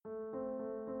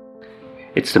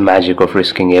It's the magic of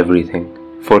risking everything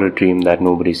for a dream that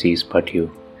nobody sees but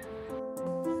you.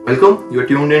 Welcome, you're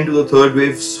tuned in to the Third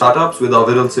Wave Startups with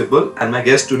Aviral Sibbal, and my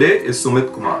guest today is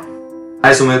Sumit Kumar.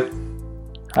 Hi Sumit.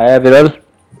 Hi Aviral.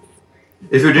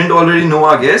 If you didn't already know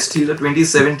our guest, he's a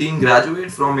 2017 graduate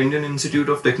from Indian Institute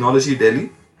of Technology,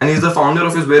 Delhi, and he's the founder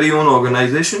of his very own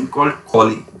organization called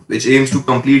Quali, which aims to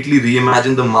completely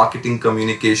reimagine the marketing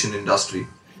communication industry.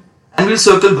 And we'll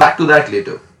circle back to that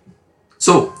later.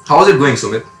 So, how's it going,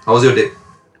 Sumit? How's your day?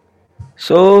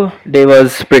 So day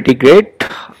was pretty great.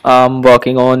 I'm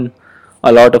working on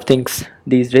a lot of things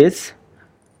these days.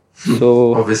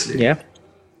 So Obviously. yeah.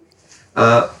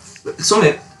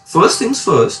 Sumit, first things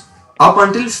first. Up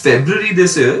until February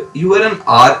this year, you were in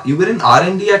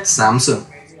R&D at Samsung.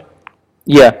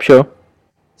 Yeah, sure.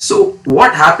 So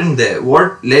what happened there?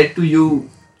 What led to you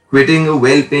quitting a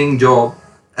well-paying job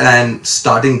and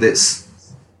starting this?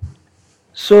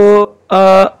 So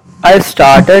I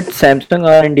started Samsung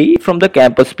R&D from the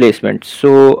campus placement.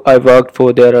 So I worked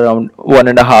for there around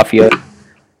 1.5 years.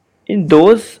 In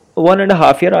those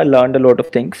 1.5 years, I learned a lot of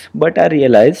things, but I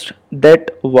realized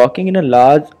that working in a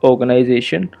large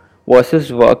organization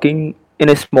versus working in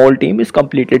a small team is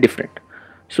completely different.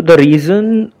 So the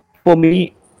reason for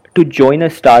me to join a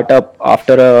startup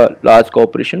after a large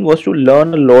corporation was to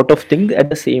learn a lot of things at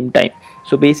the same time.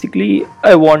 So basically,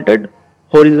 I wanted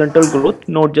horizontal growth,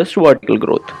 not just vertical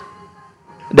growth.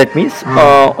 That means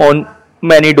on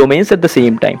many domains at the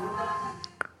same time.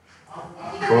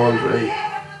 All right.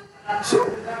 So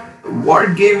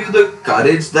what gave you the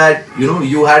courage that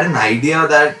you had an idea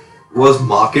that was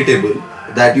marketable,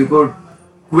 that you could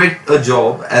quit a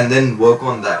job and then work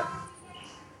on that?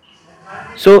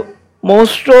 So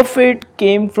most of it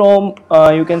came from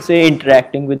you can say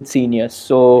interacting with seniors.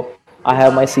 So I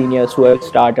have my seniors who have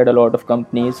started a lot of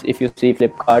companies. If you see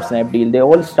Flipkart, Snapdeal, they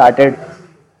all started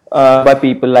by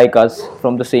people like us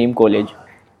from the same college.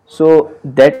 So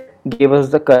that gave us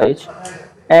the courage.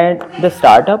 And the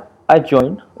startup I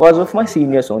joined was of my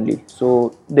seniors only.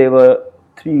 So they were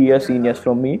 3 year seniors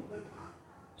from me.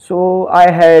 So I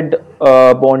had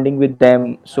bonding with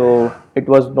them. So it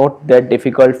was not that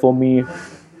difficult for me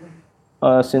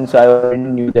since I already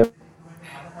knew them.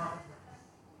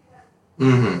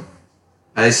 Mm-hmm.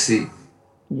 I see.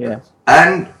 Yeah.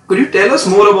 And could you tell us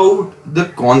more about the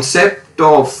concept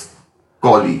of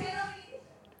Collie?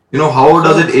 How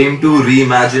does it aim to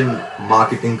reimagine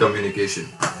marketing communication?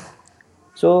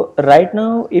 So right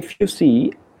now, if you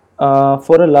see,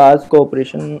 for a large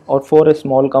corporation or for a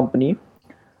small company,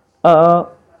 uh,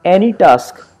 any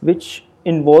task which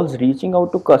involves reaching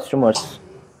out to customers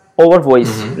over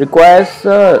voice requires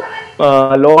a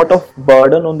lot of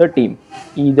burden on the team.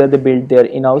 Either they build their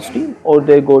in-house team or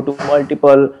they go to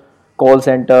multiple call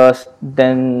centers,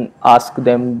 then ask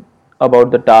them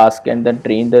about the task and then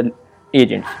train the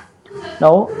agents.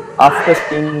 Now, after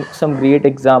seeing some great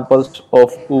examples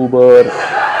of Uber,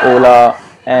 Ola,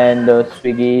 and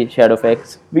Swiggy,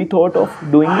 Shadowfax, we thought of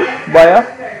doing it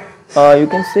via, you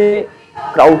can say,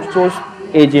 crowdsourced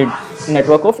agents,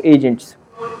 network of agents.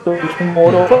 So it's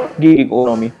more of a gig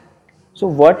economy. So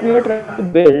what we are trying to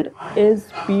build is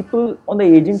people on the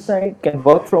agent side can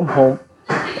work from home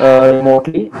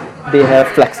remotely. They have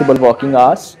flexible working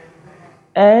hours,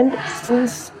 and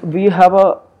since we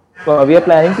are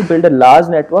planning to build a large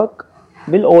network,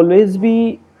 we'll always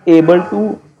be able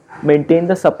to maintain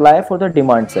the supply for the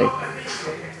demand side.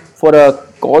 For a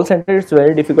call center, it's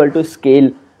very difficult to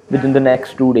scale within the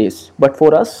next 2 days, but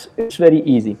for us, it's very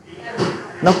easy.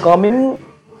 Now, coming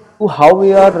to how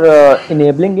we are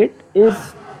enabling it is,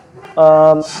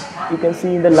 um, you can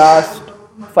see in the last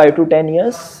 5 to 10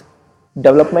 years,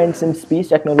 developments in speech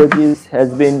technologies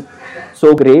has been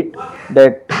so great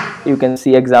that you can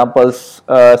see examples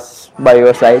by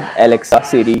your side, Alexa,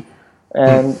 Siri,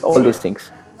 and all these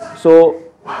things. So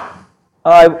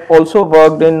I've also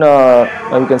worked in,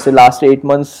 you can say, last 8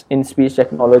 months in speech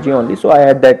technology only. So I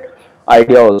had that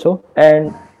idea also,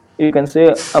 and you can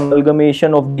say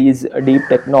amalgamation of these deep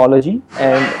technology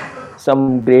and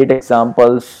some great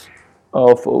examples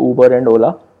of Uber and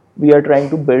Ola. We are trying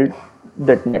to build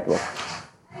that network.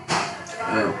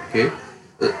 Okay.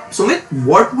 Sumit,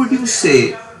 what would you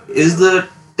say is the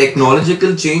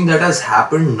technological change that has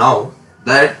happened now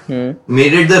that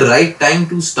made it the right time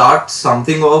to start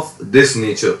something of this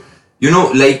nature?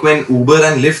 Like when Uber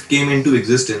and Lyft came into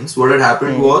existence, what had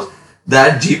happened was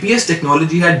that GPS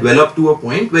technology had developed to a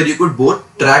point where you could both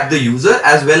track the user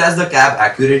as well as the cab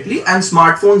accurately, and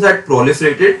smartphones had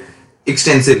proliferated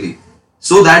extensively.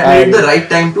 So that made the I right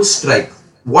time to strike.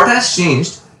 What has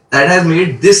changed that has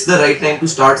made this the right time to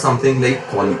start something like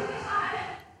Collie?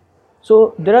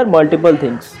 So there are multiple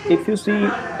things. If you see,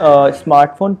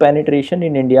 smartphone penetration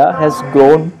in India has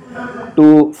grown to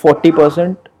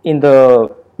 40% in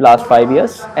the last 5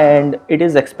 years, and it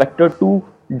is expected to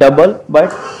double by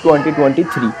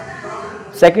 2023.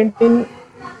 Second thing,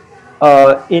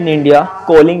 in India,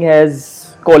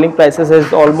 calling prices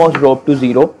has almost dropped to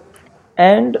zero,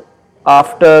 and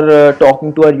after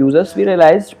talking to our users, we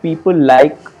realized people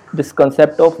like this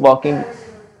concept of working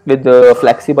with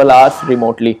flexible hours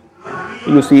remotely.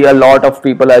 You see a lot of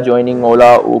people are joining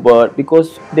Ola, Uber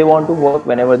because they want to work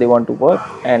whenever they want to work,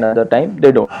 and other time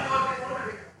they don't.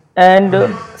 And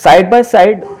side by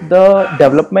side, the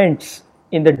developments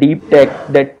in the deep tech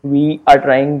that we are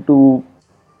trying to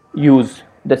use,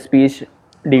 the speech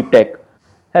deep tech,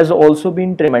 has also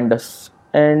been tremendous.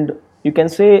 And you can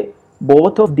say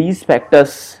both of these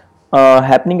factors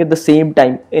happening at the same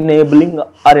time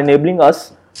enabling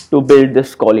us to build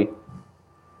this collie.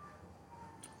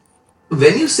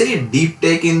 When you say deep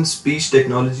tech in speech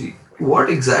technology, what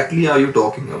exactly are you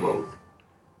talking about?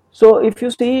 So if you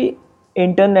see,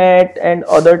 internet and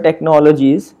other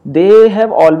technologies, they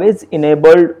have always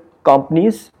enabled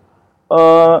companies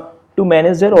to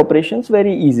manage their operations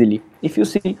very easily. If you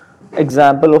see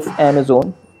example of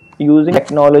Amazon using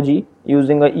technology,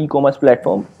 using a e-commerce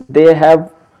platform, they are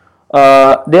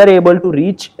able to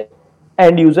reach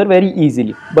end user very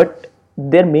easily. But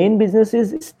their main business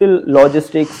is still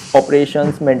logistics,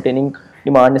 operations, maintaining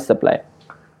demand and supply.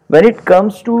 When it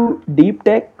comes to deep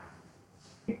tech,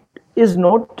 is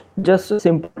not just a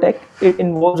simple tech. It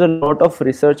involves a lot of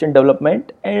research and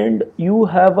development, and you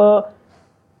have a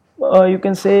you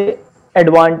can say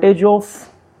advantage of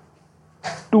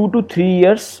 2 to 3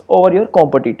 years over your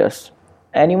competitors.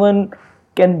 Anyone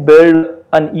can build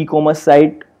an e-commerce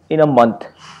site in a month,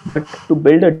 but to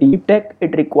build a deep tech,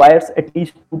 it requires at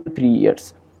least 2 to 3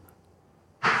 years.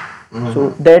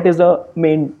 So that is a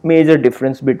major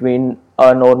difference between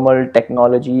a normal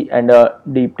technology and a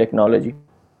deep technology.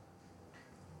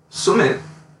 Sumit,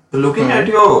 looking at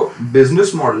Hmm. your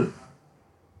business model,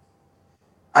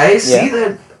 I see Yeah.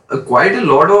 that quite a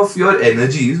lot of your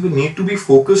energies will need to be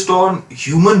focused on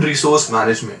human resource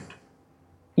management.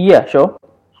 Yeah, sure.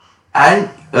 And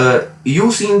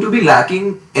you seem to be lacking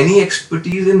any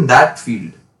expertise in that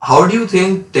field. How do you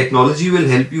think technology will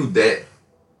help you there?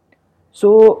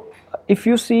 So, if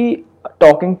you see,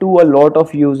 talking to a lot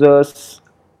of users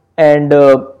and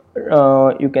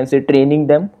you can say training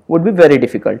them would be very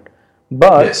difficult.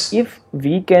 But Yes. if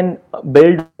we can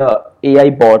build a AI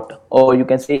bot, or you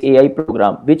can say AI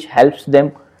program which helps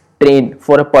them train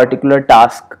for a particular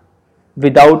task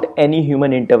without any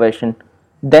human intervention,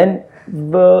 then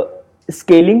the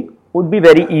scaling would be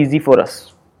very easy for us.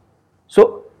 So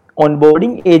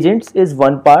onboarding agents is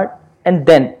one part, and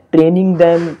then training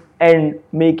them and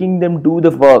making them do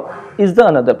the work is the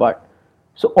another part.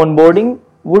 So onboarding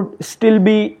would still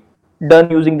be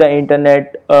done using the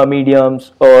internet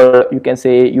mediums, or you can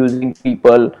say using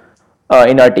people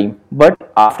in our team.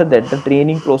 But after that, the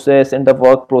training process and the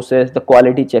work process, the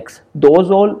quality checks,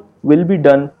 those all will be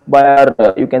done by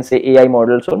our you can say AI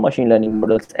models or machine learning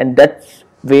models, and that's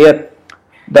where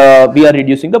the we are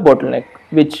reducing the bottleneck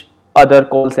which other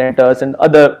call centers and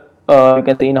other you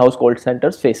can say in-house call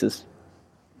centers faces.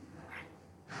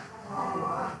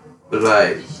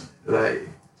 Right, right.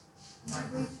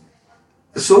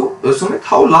 So, Sumit,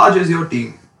 how large is your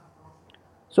team?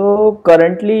 So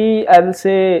currently, I will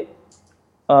say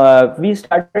we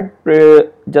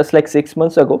started just like 6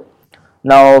 months ago.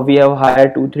 Now we have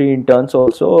hired 2 3 interns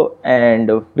also, and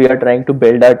we are trying to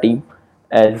build our team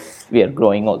as we are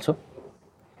growing also.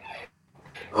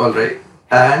 All right.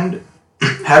 And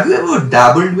have you ever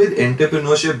dabbled with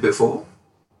entrepreneurship before?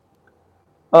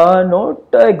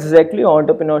 Not exactly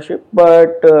entrepreneurship,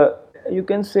 but you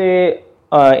can say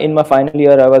in my final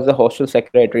year, I was a hostel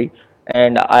secretary,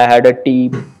 and I had a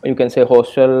team. You can say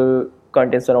hostel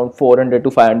contains around 400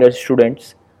 to 500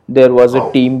 students. There was a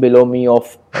Wow. team below me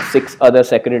of six other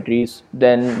secretaries.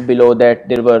 Then below that,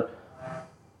 there were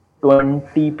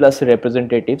 20 plus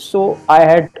representatives. So I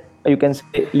had, you can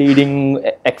say, leading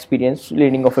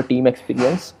of a team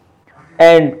experience,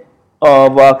 and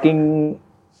working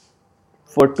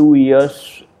for 2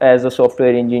 years as a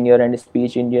software engineer and a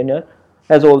speech engineer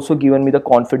has also given me the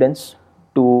confidence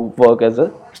to work as a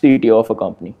CTO of a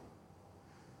company.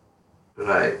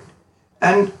 Right.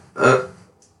 And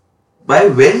by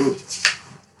when,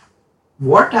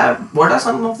 what are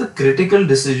some of the critical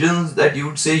decisions that you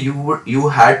would say you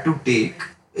had to take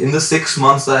in the 6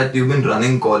 months that you've been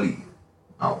running Collie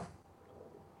now?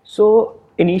 So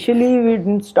initially we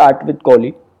didn't start with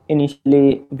Koli.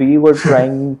 Initially we were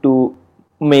trying to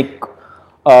make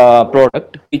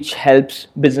product which helps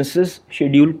businesses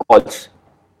schedule calls.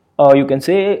 You can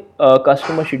say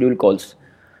customer schedule calls.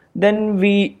 Then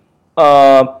we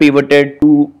pivoted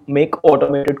to make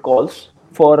automated calls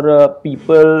for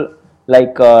people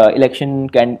like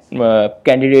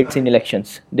candidates in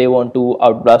elections. They want to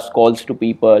outblast calls to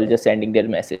people, just sending their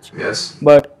message. Yes.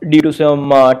 But due to some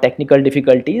technical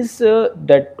difficulties,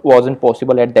 that wasn't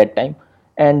possible at that time.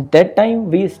 And that time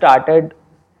we started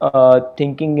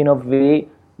thinking in a way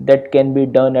that can be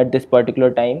done at this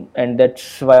particular time, and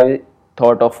that's why I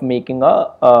thought of making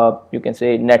a you can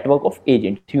say network of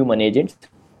agents, human agents.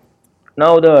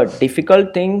 Now the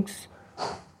difficult things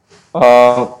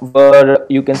were,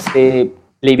 you can say,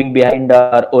 leaving behind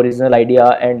our original idea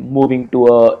and moving to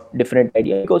a different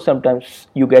idea, because sometimes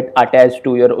you get attached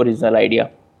to your original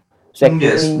idea. Second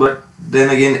Yes, thing, but then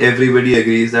again, everybody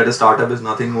agrees that a startup is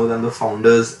nothing more than the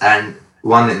founders and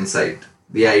one insight.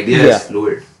 The idea is yeah,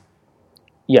 fluid.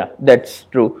 yeah, that's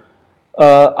true.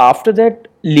 After that,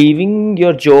 leaving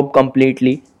your job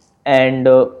completely, and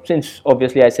since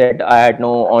obviously I said I had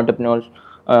no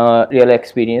entrepreneurial real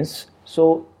experience,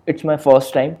 so it's my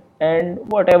first time, and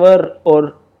whatever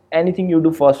or anything you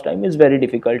do first time is very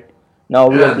difficult. Now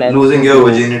we are Yeah, planning losing to your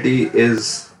grow. virginity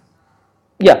is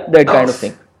Yeah, that kind of tough.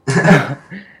 thing.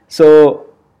 So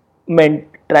meant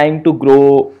trying to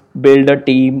grow, build a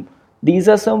team, these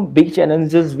are some big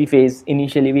challenges we face.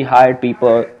 Initially we hired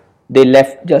people, they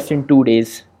left just in 2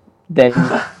 days. Then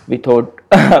we thought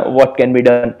what can be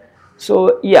done.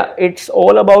 So yeah, it's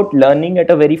all about learning at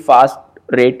a very fast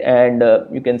rate, and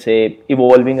you can say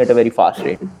evolving at a very fast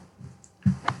rate.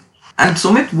 And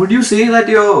Sumit, would you say that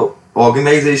your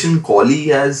organization Collie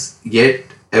has yet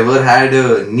ever had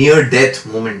a near death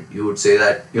moment? You would say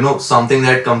that, something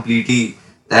that completely,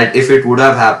 that if it would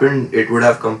have happened, it would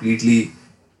have completely,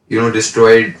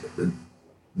 destroyed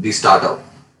the startup.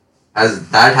 Has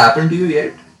that happened to you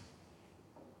yet?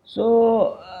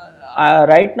 So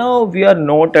right now we are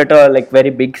not at a like very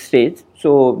big stage.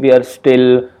 So we are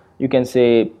still, you can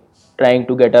say, trying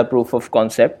to get a proof of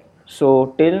concept.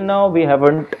 So till now we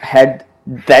haven't had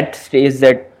that stage,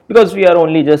 that because we are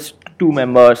only just two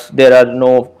members. There are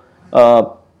no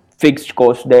fixed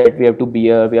costs that we have to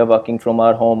bear. We are working from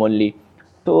our home only.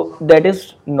 So that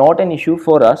is not an issue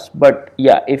for us. But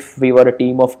yeah, if we were a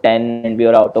team of 10 and we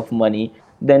are out of money,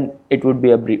 then it would be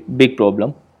a big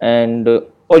problem. And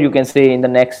or you can say in the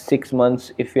next 6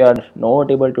 months, if we are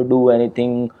not able to do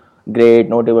anything great,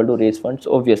 not able to raise funds,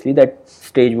 obviously that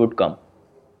stage would come.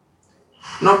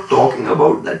 Now, talking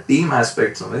about that team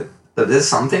aspect, Sumit, there's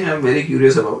something I'm very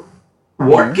curious about.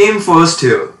 What Hmm. came first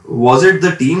here? Was it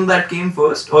the team that came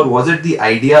first, or was it the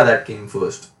idea that came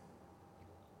first?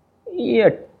 Yeah,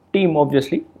 team,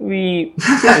 obviously. We,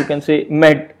 you can say,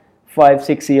 met 5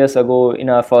 6 years ago in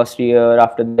our first year.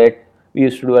 After that, we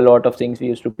used to do a lot of things. We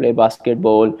used to play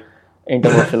basketball,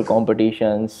 intervirtual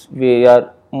competitions. We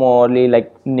are morely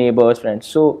like neighbors, friends.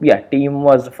 So yeah, team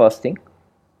was the first thing.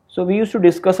 So we used to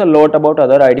discuss a lot about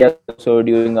other ideas also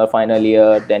during our final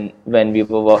year. Then when we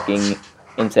were working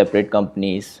in separate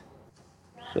companies.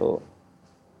 So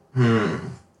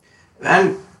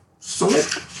And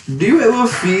Sumit, do you ever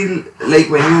feel like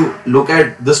when you look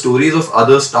at the stories of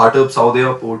other startups, how they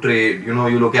are portrayed?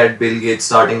 You look at Bill Gates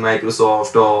starting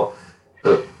Microsoft or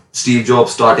Steve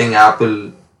Jobs starting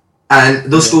Apple,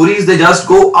 and the yeah, stories they just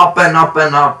go up and up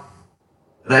and up,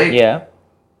 right? yeah.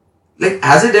 Like,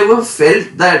 has it ever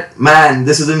felt that, man,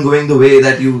 this isn't going the way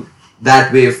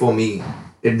that way for me?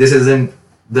 This isn't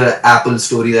the Apple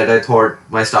story that I thought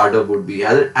my startup would be.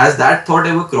 Has that thought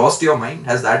ever crossed your mind?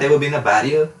 Has that ever been a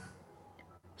barrier?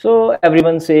 So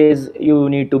everyone says you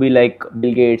need to be like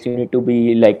Bill Gates, you need to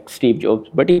be like Steve Jobs.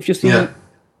 But if you Yeah. see,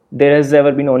 there has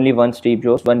ever been only one Steve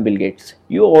Jobs, one Bill Gates.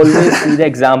 You always see the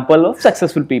example of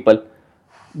successful people.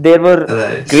 There were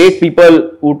Right. great people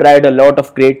who tried a lot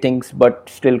of great things but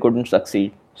still couldn't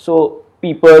succeed. So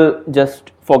people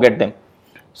just forget them.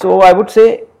 So I would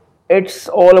say it's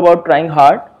all about trying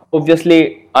hard. Obviously,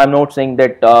 I'm not saying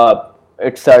that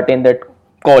it's certain that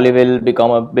Collie will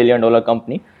become a billion-dollar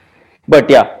company, but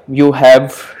yeah, you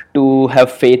have to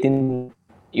have faith in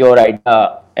your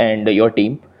idea and your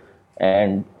team,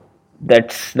 and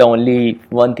that's the only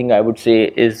one thing I would say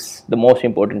is the most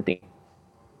important thing.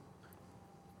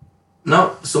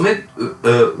 Now, Sumit,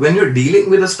 when you're dealing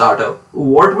with a startup,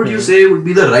 what would you Hmm. say would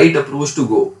be the right approach to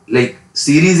go? Like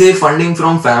Series A funding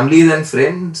from families and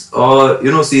friends, or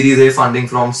Series A funding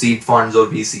from seed funds or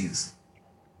VCs?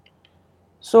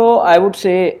 So I would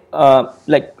say,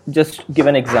 like, just give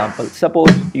an example.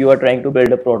 Suppose you are trying to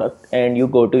build a product and you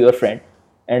go to your friend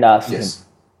and ask him, Yes.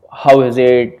 "How is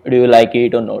it? Do you like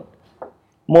it or not?"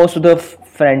 most of the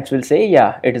friends will say,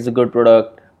 yeah, it is a good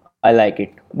product, I like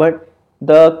it. But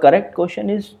the correct question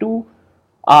is to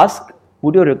ask,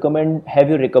 would you recommend, have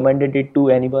you recommended it to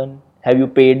anyone, have you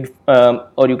paid,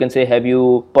 or you can say, have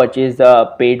you purchased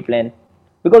a paid plan?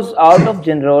 Because out of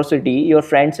generosity, your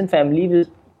friends and family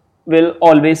will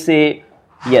always say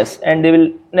yes, and they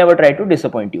will never try to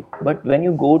disappoint you. But when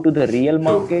you go to the real True.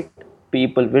 market,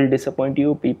 people will disappoint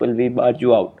you, people will barge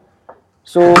you out.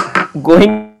 So going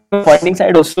on the funding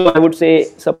side also, I would say,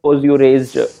 suppose you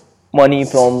raised money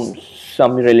from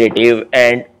some relative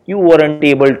and you weren't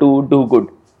able to do good.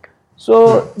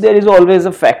 So there is always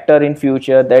a factor in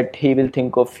future that he will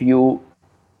think of you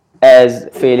as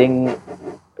failing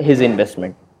his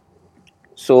investment.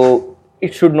 So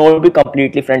it should not be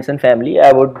completely friends and family.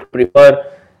 I would prefer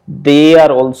they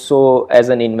are also as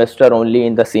an investor only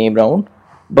in the same round.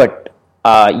 But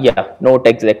yeah, not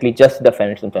exactly just the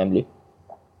friends and family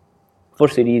for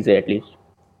Series A at least.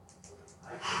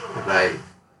 Right.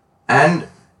 And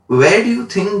where do you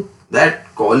think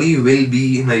that Collie will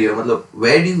be in a year? Matlab,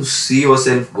 where do you see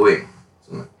yourself going?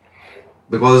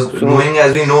 Because So, knowing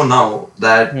as we know now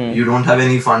that hmm, you don't have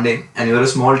any funding and you're a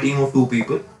small team of two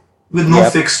people with no yeah,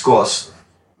 fixed costs,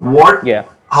 what, yeah.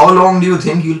 how long do you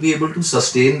think you'll be able to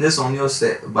sustain this on your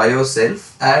by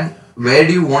yourself, and where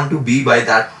do you want to be by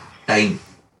that time?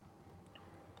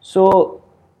 So,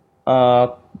 uh,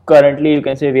 currently you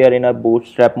can say we are in a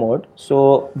bootstrap mode.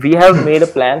 So we have made a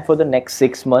plan for the next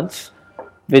 6 months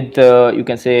with you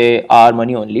can say our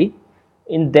money only.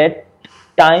 In that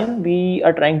time, we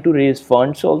are trying to raise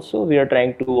funds. Also, we are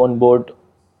trying to onboard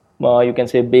you can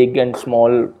say big and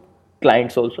small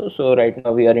clients also. So right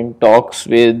now we are in talks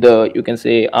with you can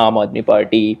say Aam Aadmi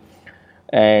Party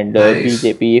and Nice.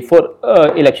 BJP for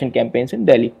election campaigns in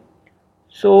Delhi.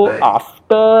 So Right.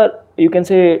 after you can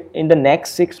say in the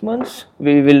next 6 months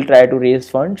we will try to raise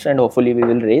funds and hopefully we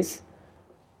will raise.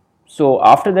 So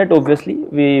after that obviously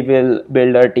we will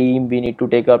build our team. We need to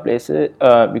take our places.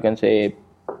 You can say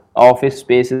office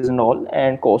spaces and all,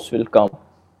 and costs will come.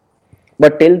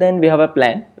 But till then we have a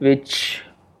plan which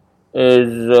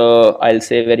is I'll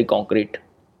say very concrete.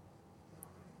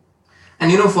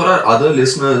 And for our other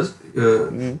listeners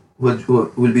Mm,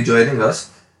 who will be joining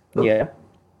us, uh, yeah.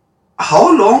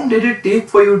 how long did it take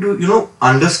for you to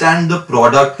understand the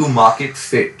product to market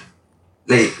fit,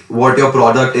 like what your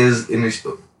product is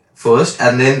first,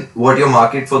 and then what your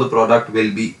market for the product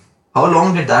will be? How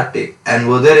long did that take, and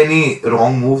were there any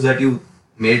wrong moves that you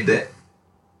made there?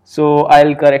 So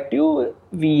I'll correct you.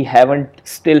 We haven't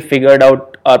still figured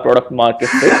out our product market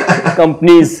fit.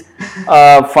 Companies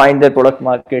find their product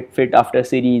market fit after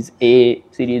Series A,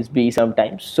 Series B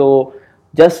sometimes. So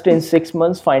just in 6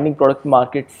 months, finding product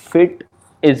market fit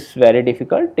is very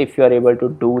difficult. If you are able to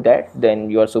do that, then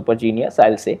you are super genius,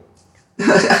 I'll say.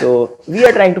 So we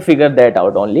are trying to figure that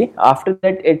out only. After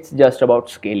that, it's just about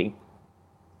scaling.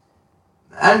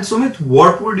 And Sumit,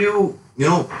 what would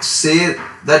say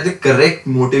that the correct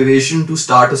motivation to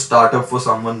start a startup for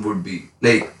someone would be?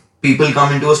 Like, people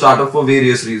come into a startup for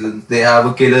various reasons. They have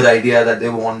a killer idea that they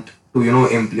want to,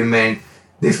 implement.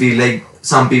 They feel like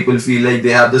some people feel like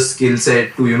they have the skill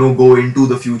set to, go into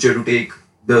the future, to take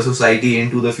the society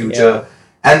into the Yeah. future.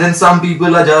 And then some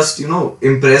people are just,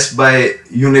 impressed by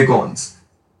unicorns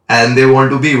and they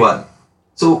want to be one.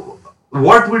 So,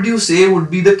 what would you say would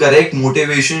be the correct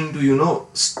motivation to,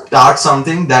 start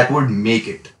something that would make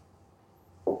it?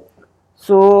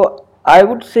 So I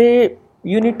would say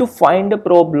you need to find a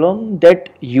problem that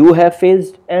you have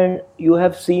faced and you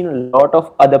have seen a lot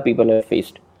of other people have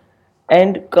faced.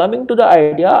 And coming to the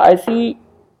idea, I see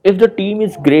if the team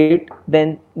is great,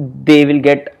 then they will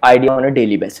get idea on a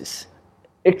daily basis.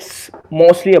 It's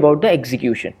mostly about the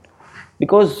execution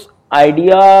because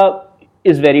idea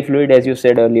is very fluid as you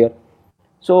said earlier.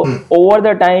 So over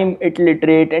the time, it will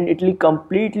iterate and it will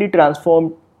completely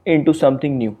transform into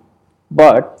something new.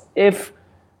 But if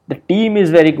the team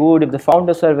is very good, if the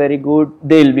founders are very good,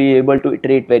 they'll be able to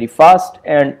iterate very fast,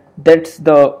 and that's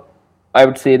the, I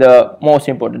would say, the most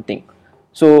important thing.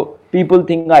 So people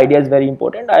think idea is very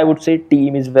important. I would say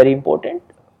team is very important.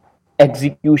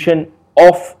 Execution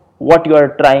of what you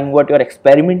are trying, what you are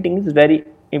experimenting is very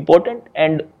important,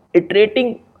 and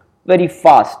iterating very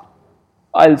fast.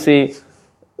 I'll say,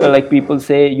 like people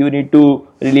say, you need to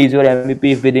release your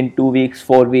MVP within 2 weeks,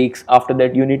 4 weeks. After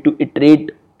that, you need to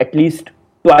iterate at least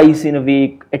twice in a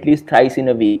week, at least thrice in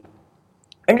a week.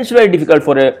 And it's very difficult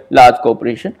for a large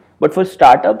corporation. But for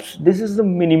startups, this is the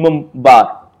minimum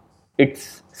bar.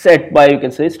 It's set by, you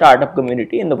can say, startup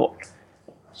community in the world.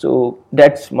 So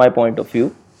that's my point of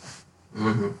view.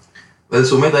 Well,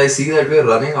 Sumit, I see that we're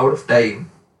running out of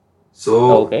time.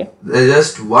 So Okay. there's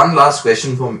just one last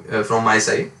question from my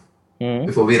side Hmm.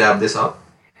 before we wrap this up.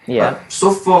 Yeah.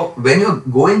 So for when you're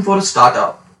going for a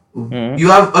startup, Hmm. you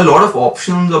have a lot of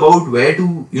options about where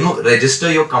to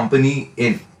register your company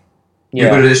in. You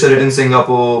could Yeah. register it in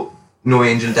Singapore, no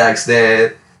angel tax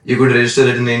there. You could register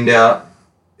it in India.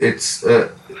 It's a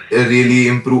really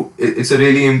It's a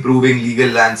really improving legal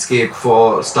landscape for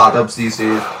startups these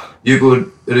days. You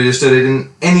could register it in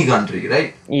any country,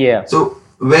 right? Yeah. So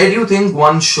where do you think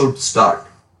one should start?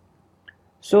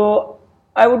 So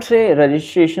I would say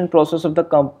registration process of the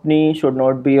company should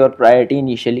not be your priority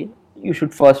initially. You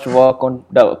should first work on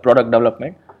the product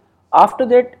development. After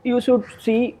that, you should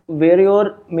see where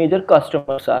your major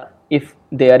customers are. If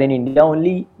they are in India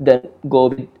only, then go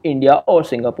with India or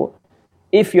Singapore.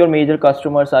 If your major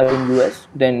customers are in US,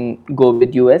 then go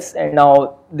with US. And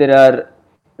now there are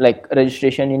like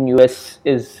registration in US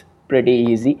is pretty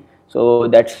easy, so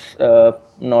that's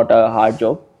not a hard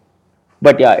job.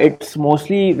 But yeah, it's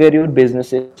mostly where your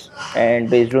business is, and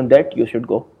based on that, you should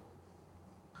go.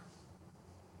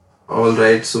 All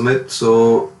right, Sumit.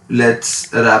 So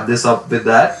let's wrap this up with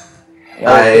that.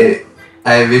 Yeah, okay.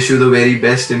 I I wish you the very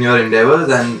best in your endeavors,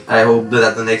 and I hope that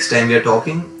at the next time we are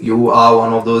talking, you are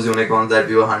one of those unicorns that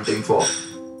we were hunting for.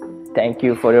 Thank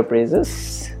you for your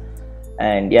praises.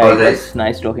 And yeah, All it right. was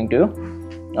nice talking to you.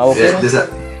 Okay. Yeah,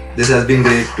 this has been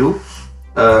great too.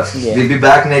 Yeah. We'll be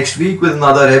back next week with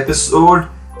another episode.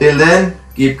 Till then,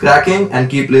 keep cracking and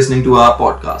keep listening to our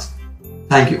podcast.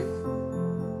 Thank you.